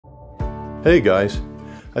Hey guys,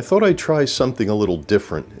 I thought I'd try something a little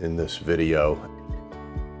different in this video.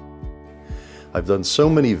 I've done so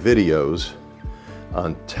many videos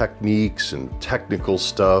on techniques and technical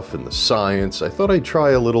stuff and the science. I thought I'd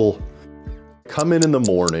try a little, come in the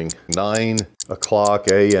morning, 9 o'clock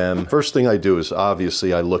a.m. First thing I do is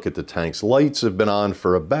obviously I look at the tanks. Lights have been on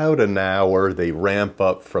for about an hour. They ramp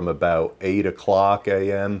up from about 8 o'clock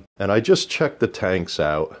a.m. And I just check the tanks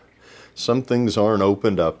out. Some things aren't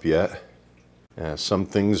opened up yet. Some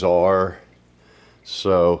things are.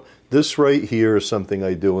 So this right here is something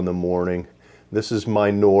I do in the morning. This is my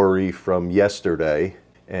nori from yesterday,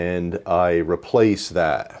 and I replace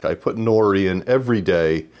that. I put nori in every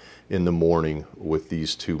day in the morning with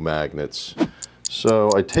these two magnets. So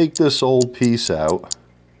I take this old piece out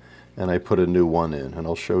and I put a new one in, and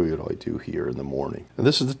I'll show you what I do here in the morning. And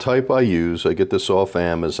this is the type I use. I get this off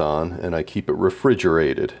Amazon and I keep it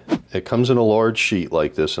refrigerated. It comes in a large sheet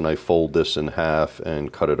like this, and I fold this in half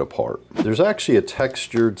and cut it apart. There's actually a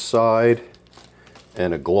textured side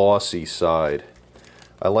and a glossy side.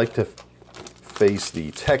 I like to face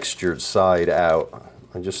the textured side out.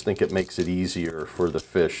 I just think it makes it easier for the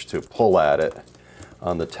fish to pull at it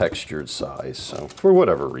on the textured side, so for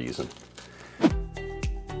whatever reason.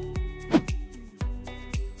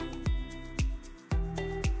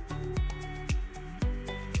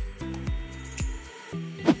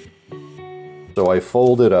 So I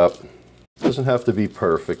fold it up. It doesn't have to be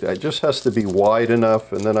perfect. It just has to be wide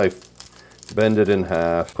enough, and then I bend it in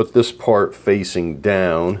half. Put this part facing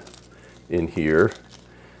down in here,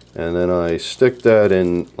 and then I stick that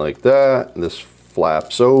in like that. This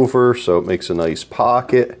flaps over, so it makes a nice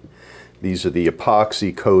pocket. These are the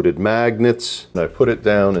epoxy coated magnets. And I put it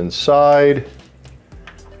down inside,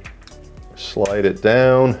 slide it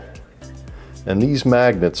down, and these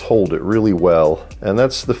magnets hold it really well. And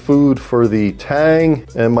that's the food for the tang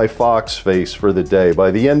and my fox face for the day.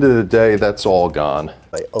 By the end of the day, that's all gone.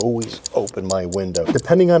 I always open my window.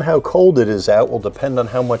 Depending on how cold it is out will depend on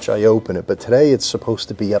how much I open it, but today it's supposed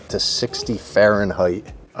to be up to 60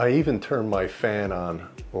 Fahrenheit. I even turn my fan on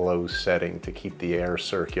low setting to keep the air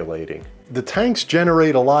circulating. The tanks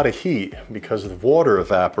generate a lot of heat because of water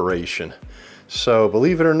evaporation. So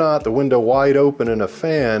believe it or not, the window wide open and a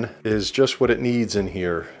fan is just what it needs in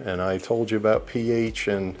here. And I told you about pH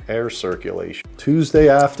and air circulation. Tuesday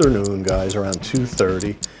afternoon, guys, around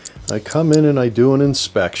 2:30, I come in and I do an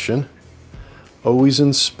inspection. Always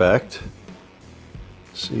inspect.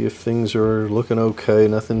 See if things are looking okay,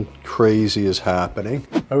 nothing crazy is happening.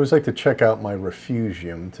 I always like to check out my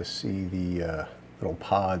refugium to see the little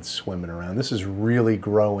pods swimming around. This is really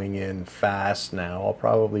growing in fast now. I'll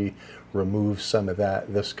probably remove some of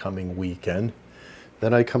that this coming weekend.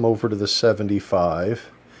 Then I come over to the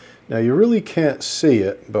 75. Now you really can't see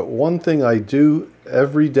it, but one thing I do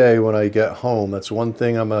every day when I get home, that's one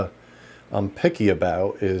thing I'm picky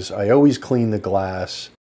about, is I always clean the glass.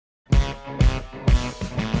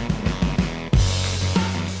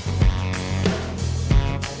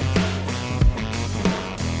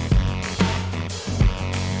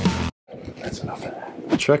 That's enough of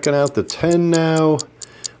that. Checking out the 10 now.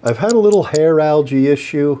 I've had a little hair algae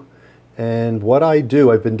issue, and what I do,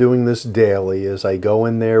 I've been doing this daily, is I go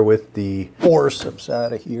in there with the forceps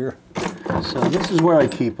out of here. So this is where I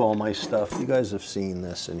keep all my stuff. You guys have seen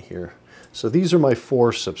this in here. So these are my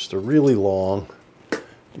forceps. They're really long.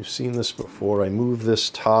 You've seen this before. I move this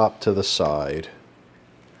top to the side.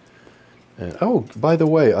 And oh, by the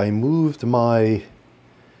way, I moved my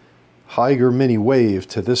Higer Mini Wave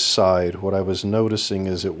to this side. What I was noticing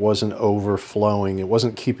is it wasn't overflowing. It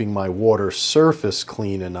wasn't keeping my water surface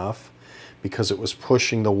clean enough because it was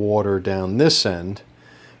pushing the water down this end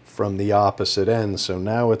from the opposite end. So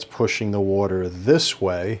now it's pushing the water this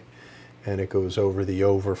way, and it goes over the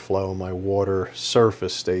overflow. My water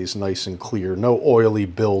surface stays nice and clear. No oily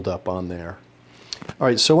buildup on there. All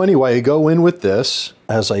right, so anyway, I go in with this.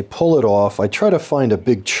 As I pull it off, I try to find a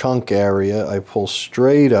big chunk area. I pull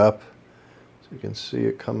straight up. You can see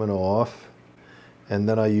it coming off, and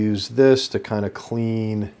then I use this to kind of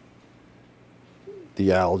clean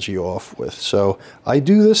the algae off with. So I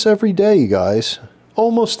do this every day, you guys,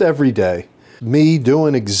 almost every day. Me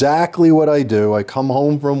doing exactly what I do. I come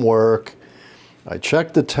home from work, I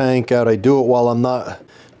check the tank out. I do it while I'm not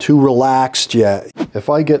too relaxed yet. If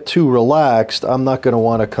I get too relaxed, I'm not going to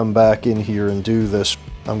want to come back in here and do this.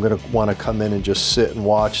 I'm going to want to come in and just sit and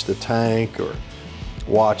watch the tank or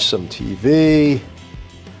watch some TV.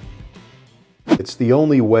 It's the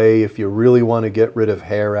only way if you really want to get rid of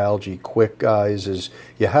hair algae quick, guys, is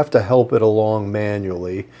you have to help it along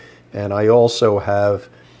manually. And I also have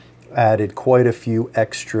added quite a few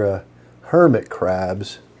extra hermit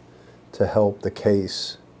crabs to help the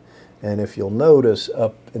case. And if you'll notice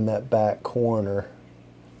up in that back corner,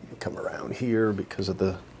 come around here because of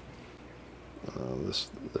the, this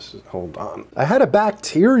is, hold on. I had a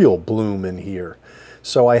bacterial bloom in here.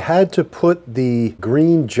 So I had to put the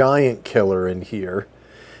green giant killer in here,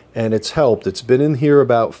 and it's helped. It's been in here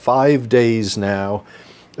about 5 days now.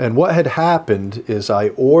 And what had happened is I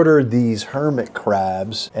ordered these hermit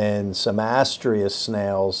crabs and some astrea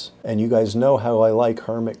snails, and you guys know how I like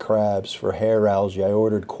hermit crabs for hair algae. I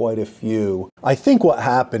ordered quite a few. I think what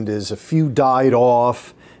happened is a few died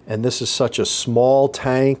off, and this is such a small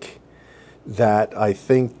tank that I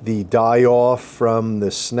think the die-off from the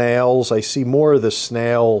snails, I see more of the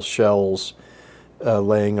snail shells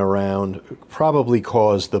laying around, probably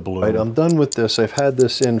caused the bloom. Right, I'm done with this. I've had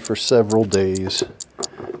this in for several days.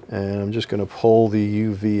 And I'm just going to pull the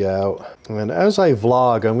UV out. And as I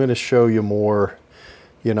vlog, I'm going to show you more,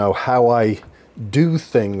 you know, how I do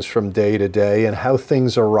things from day to day and how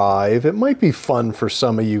things arrive. It might be fun for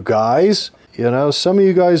some of you guys. You know, some of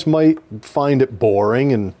you guys might find it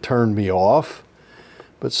boring and turn me off,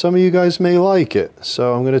 but some of you guys may like it.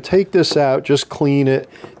 So I'm going to take this out, just clean it,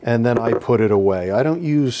 and then I put it away. I don't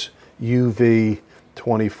use UV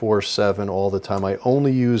 24/7 all the time. I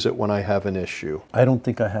only use it when I have an issue. I don't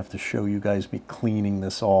think I have to show you guys me cleaning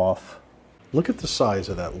this off. Look at the size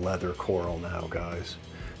of that leather coral now, guys.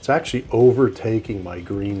 It's actually overtaking my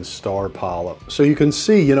green star polyp. So you can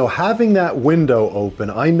see, you know, having that window open,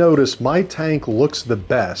 I notice my tank looks the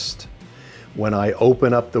best when I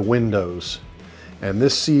open up the windows. And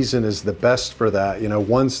this season is the best for that. You know,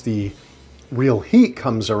 once the real heat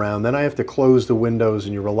comes around, then I have to close the windows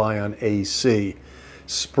and you rely on AC.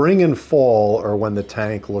 Spring and fall are when the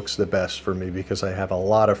tank looks the best for me because I have a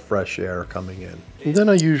lot of fresh air coming in. And then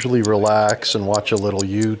I usually relax and watch a little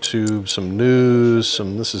YouTube, some news,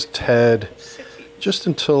 this is Ted, just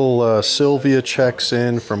until Sylvia checks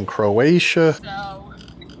in from Croatia. So,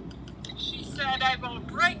 she said I will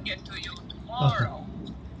bring it to you tomorrow.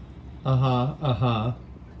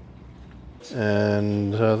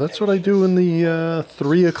 And that's what I do in the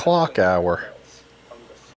 3 o'clock hour.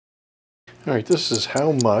 All right, this is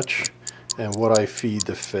how much and what I feed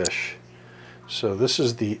the fish. So this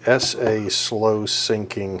is the SA slow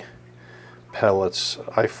sinking pellets.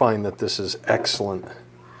 I find that this is excellent.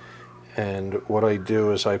 And what I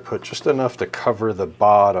do is I put just enough to cover the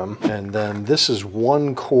bottom. And then this is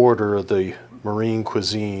 1/4 of the Marine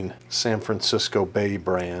Cuisine San Francisco Bay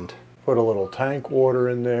brand. Put a little tank water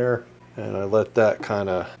in there and I let that kind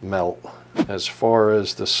of melt. As far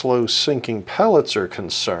as the slow sinking pellets are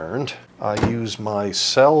concerned, I use my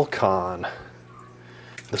Celcon.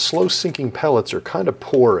 The slow sinking pellets are kind of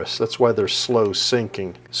porous, that's why they're slow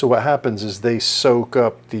sinking. So what happens is they soak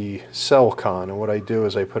up the Celcon, and what I do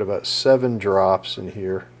is I put about 7 drops in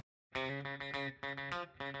here.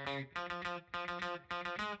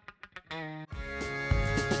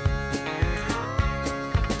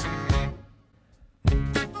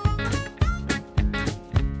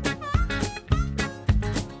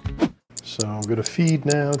 So I'm going to feed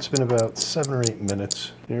now. It's been about 7 or 8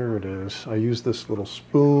 minutes. Here it is. I use this little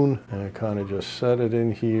spoon and I kind of just set it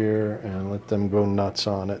in here and let them go nuts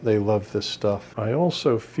on it. They love this stuff. I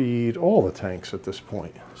also feed all the tanks at this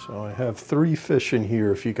point. So I have 3 fish in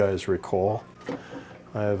here if you guys recall.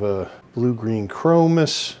 I have a blue-green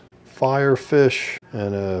chromis, firefish,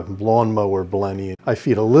 and a lawnmower blenny. I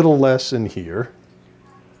feed a little less in here.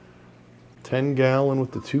 10-gallon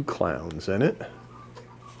with the 2 clowns in it.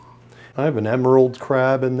 I have an emerald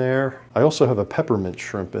crab in there. I also have a peppermint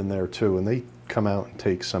shrimp in there too, and they come out and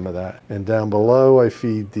take some of that. And down below I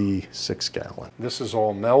feed the 6-gallon. This is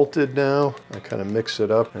all melted now. I kind of mix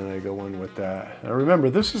it up and I go in with that. Now remember,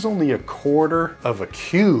 this is only 1/4 of a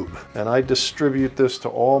cube, and I distribute this to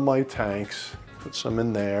all my tanks. Put some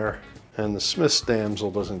in there. And the Smith's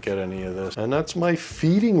damsel doesn't get any of this. And that's my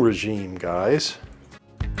feeding regime, guys.